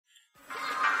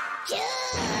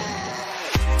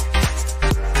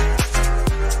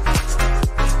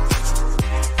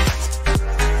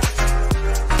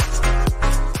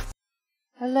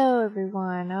Hello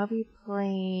everyone, I'll be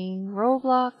playing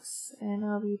Roblox and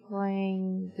I'll be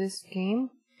playing this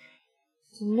game.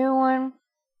 It's a new one.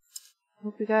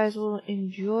 Hope you guys will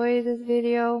enjoy this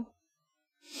video.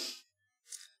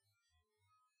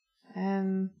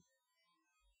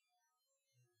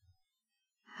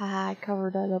 I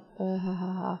covered that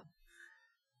up.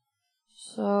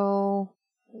 So,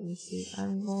 let me see,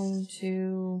 I'm going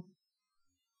to...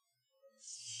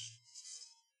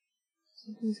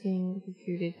 Something's getting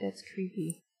executed, that's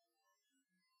creepy.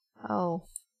 Oh.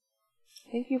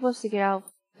 I think you're supposed to get out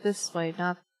this way,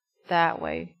 not that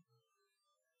way.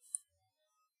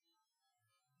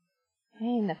 Am I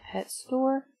in the pet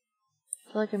store?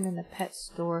 I feel like I'm in the pet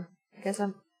store. I guess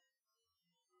I'm...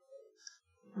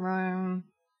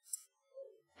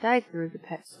 died through the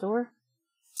pet store.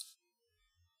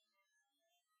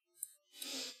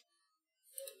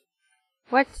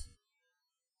 What?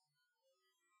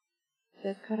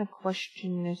 That kind of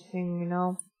question this thing, you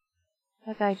know?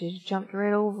 That guy just jumped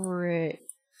right over it.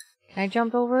 Can I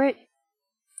jump over it?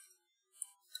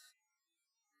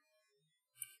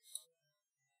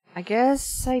 I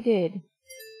guess I did.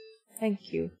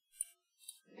 Thank you.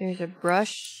 There's a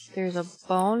brush. There's a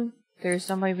bone. There's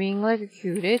somebody being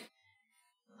electrocuted.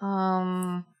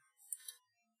 I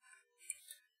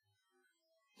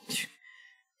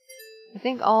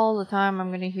think all the time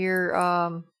I'm gonna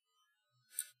hear,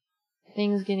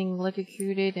 things getting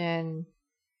electrocuted and...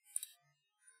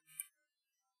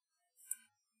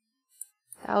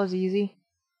 That was easy.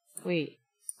 Wait.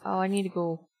 Oh, I need to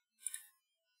go...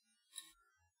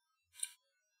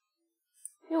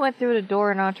 I went through the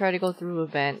door and I'll try to go through a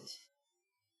vent.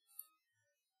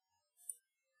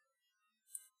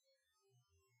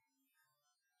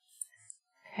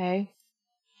 Okay.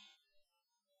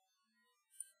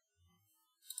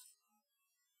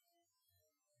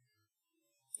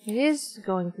 It is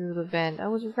going through the vent. I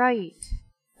was right.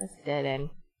 That's dead end.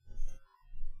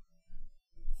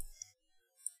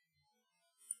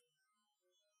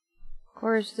 Of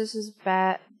course, this is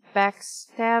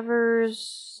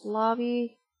Backstabber's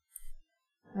lobby.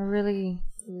 I really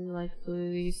like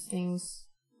these things.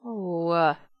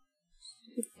 Oh,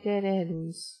 stupid dead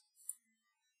ends.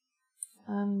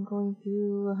 I'm going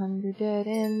through 100 dead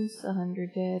ends,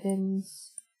 100 dead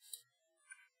ends.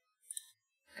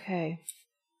 Okay.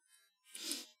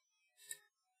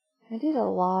 I did a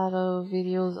lot of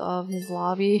videos of his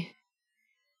lobby.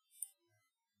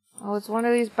 Oh, it's one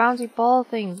of these bouncy ball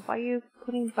things. Why are you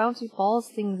putting bouncy balls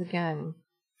things again?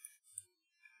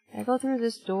 Can I go through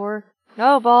this door?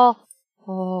 No, ball!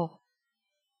 Oh.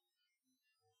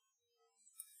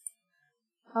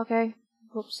 Okay,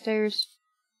 go upstairs.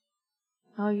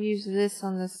 I'll use this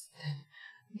on this.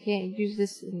 I can't use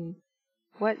this in...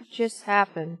 What just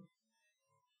happened?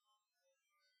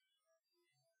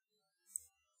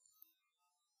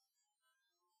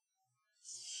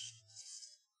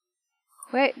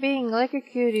 Quit being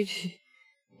electrocuted.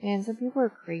 Man, some people are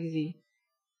crazy.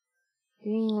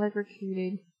 Being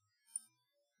electrocuted.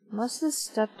 Must have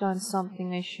stepped on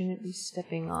something I shouldn't be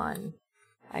stepping on,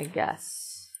 I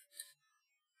guess.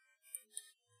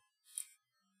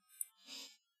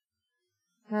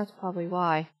 That's probably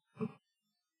why.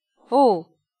 Oh!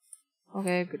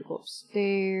 Okay, I'm gonna go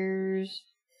upstairs.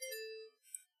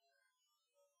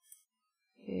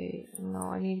 Okay, no,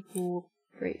 I need to go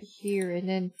right here, and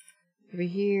then over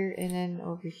here, and then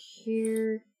over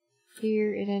here,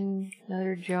 here, and then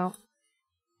another jump.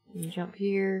 And jump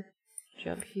here,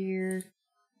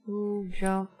 ooh,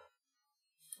 jump,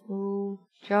 ooh,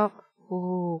 jump,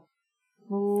 ooh,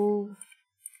 move,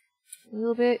 a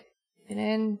little bit, and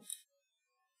then,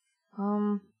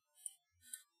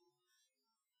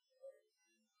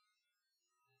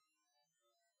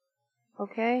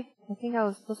 okay, I think I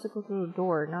was supposed to go through the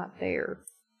door, not there.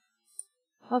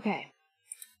 Okay.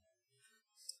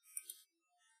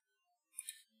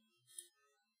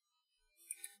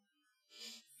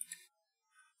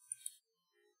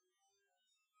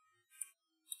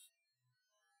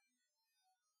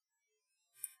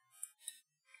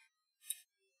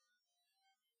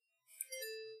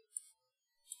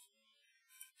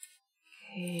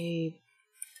 Okay,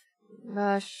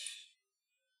 brush.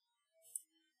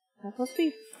 Is that supposed to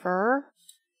be fur?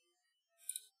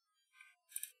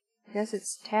 I guess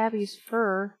it's Tabby's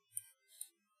fur.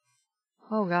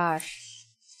 Oh gosh.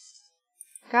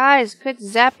 Guys, quit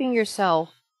zapping yourself.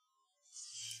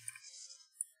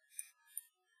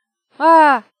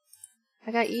 Ah!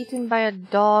 I got eaten by a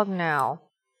dog now.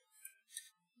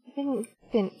 I've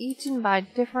been eaten by a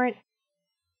different...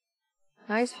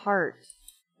 Nice heart.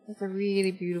 That's a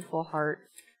really beautiful heart.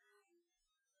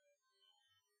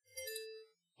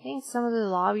 I think some of the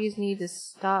lobbies need to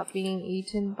stop being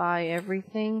eaten by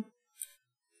everything.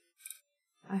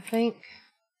 I think.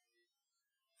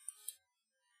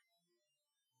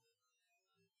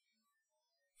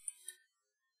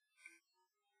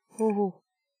 Ooh.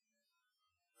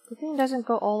 The thing doesn't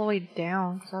go all the way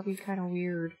down, because that'd be kind of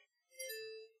weird.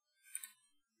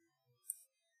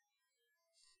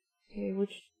 Okay,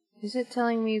 which... Is it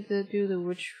telling me to do the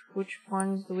which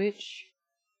one's the which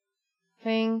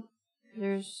thing?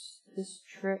 There's this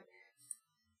trick.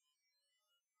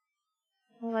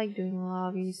 I like doing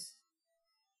lobbies.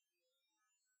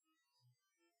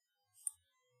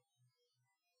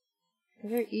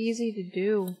 They're easy to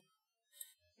do.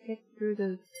 Get through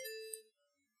the...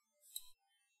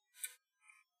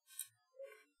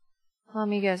 Let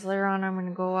me guess, later on I'm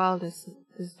gonna go out this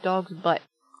dog's butt.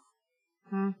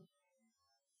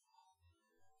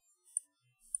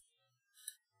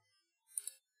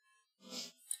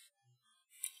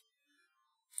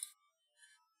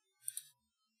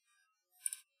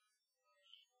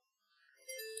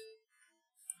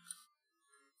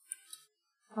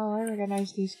 Oh, I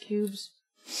recognize these cubes.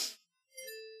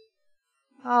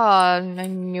 Oh, I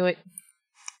knew it.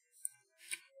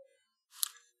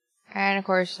 And of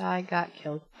course, I got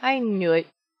killed. I knew it.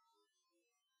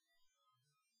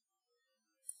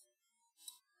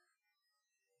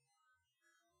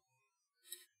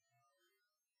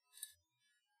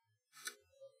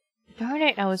 Darn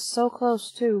it, I was so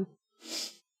close too.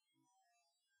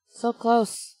 So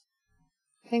close.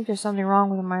 I think there's something wrong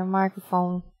with my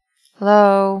microphone.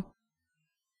 Hello?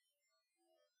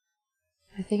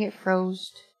 I think it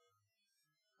froze.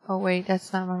 Oh wait,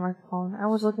 that's not my microphone. I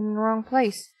was looking in the wrong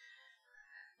place.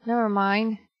 Never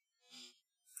mind.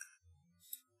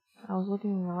 I was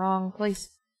looking in the wrong place.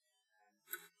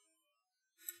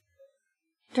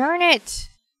 Darn it!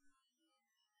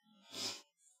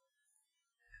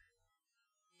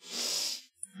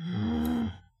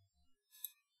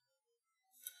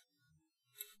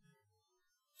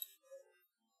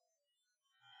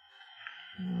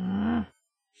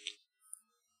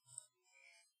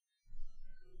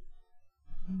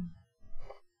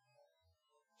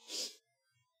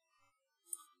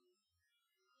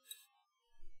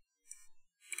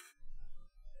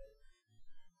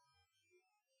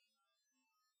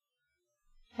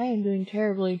 I am doing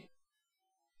terribly.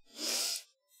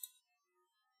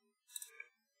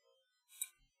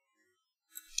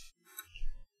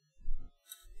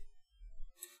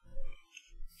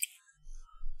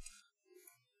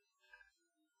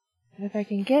 If I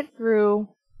can get through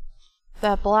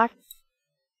that black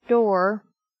door,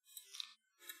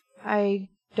 I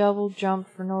double jumped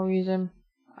for no reason.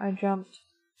 I jumped.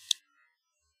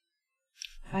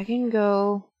 I can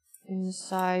go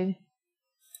inside.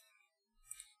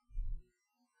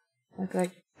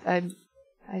 Like I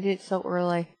did so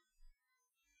early.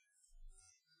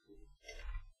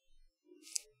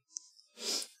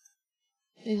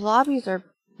 These lobbies are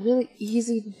really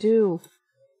easy to do.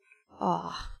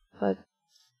 But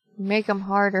make them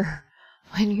harder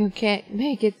when you can't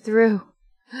make it through.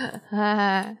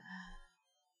 Yep,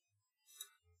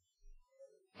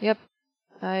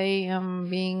 I am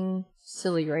being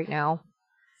silly right now.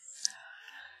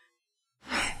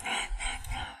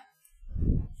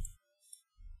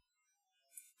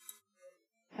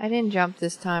 I didn't jump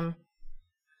this time.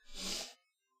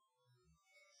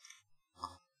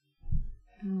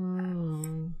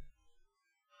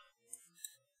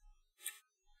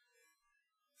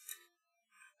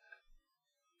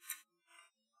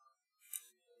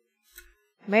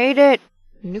 Made it!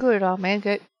 Knew it, I'll make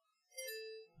it.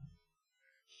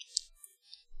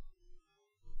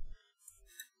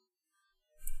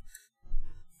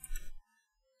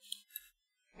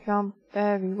 Jump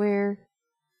everywhere.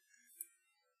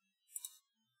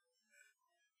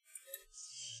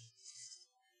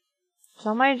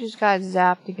 Somebody just got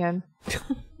zapped again.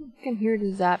 You can hear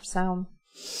the zap sound.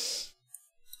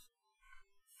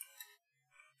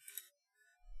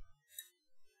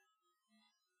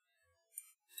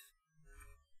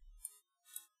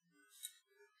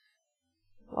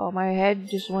 Oh, my head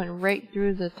just went right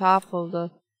through the top of the...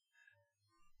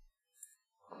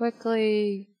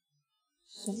 Quickly...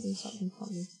 Something.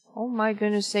 Oh my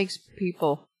goodness sakes,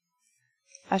 people.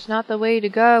 That's not the way to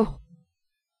go.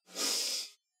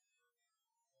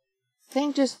 I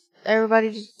think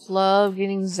everybody just love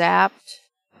getting zapped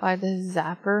by the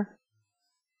zapper.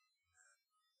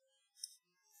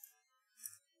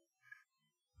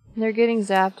 They're getting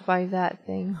zapped by that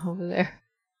thing over there.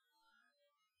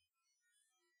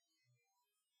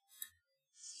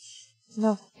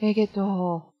 No, can't get the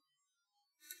hole.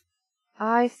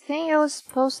 I think I was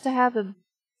supposed to have a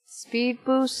speed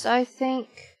boost, I think.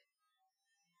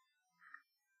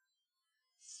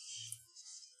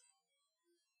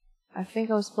 I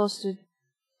think I was supposed to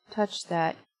touch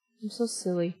that. I'm so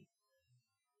silly.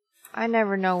 I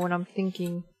never know what I'm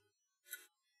thinking.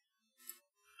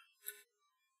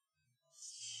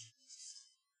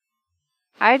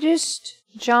 I just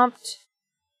jumped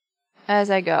as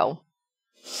I go.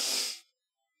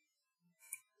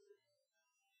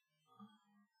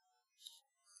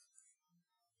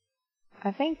 I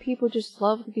think people just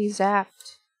love to be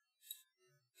zapped.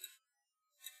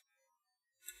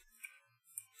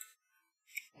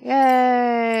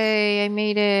 Yay! I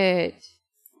made it!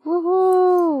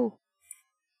 Woohoo!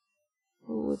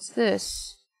 Ooh, what's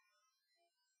this?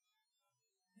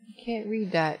 I can't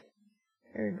read that.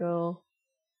 There we go.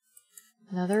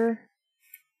 Another?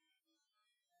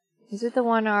 Is it the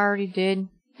one I already did?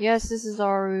 Yes, this is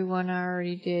already one I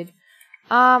already did.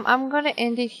 I'm gonna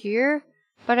end it here,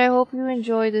 but I hope you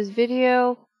enjoyed this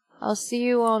video. I'll see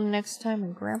you all next time.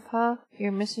 And Grandpa,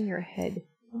 you're missing your head.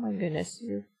 Oh my goodness,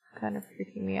 you're kind of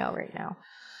freaking me out right now.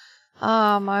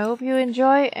 I hope you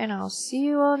enjoy, and I'll see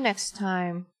you all next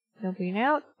time. Nobody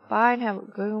out. Bye, and have a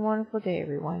good and wonderful day,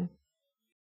 everyone.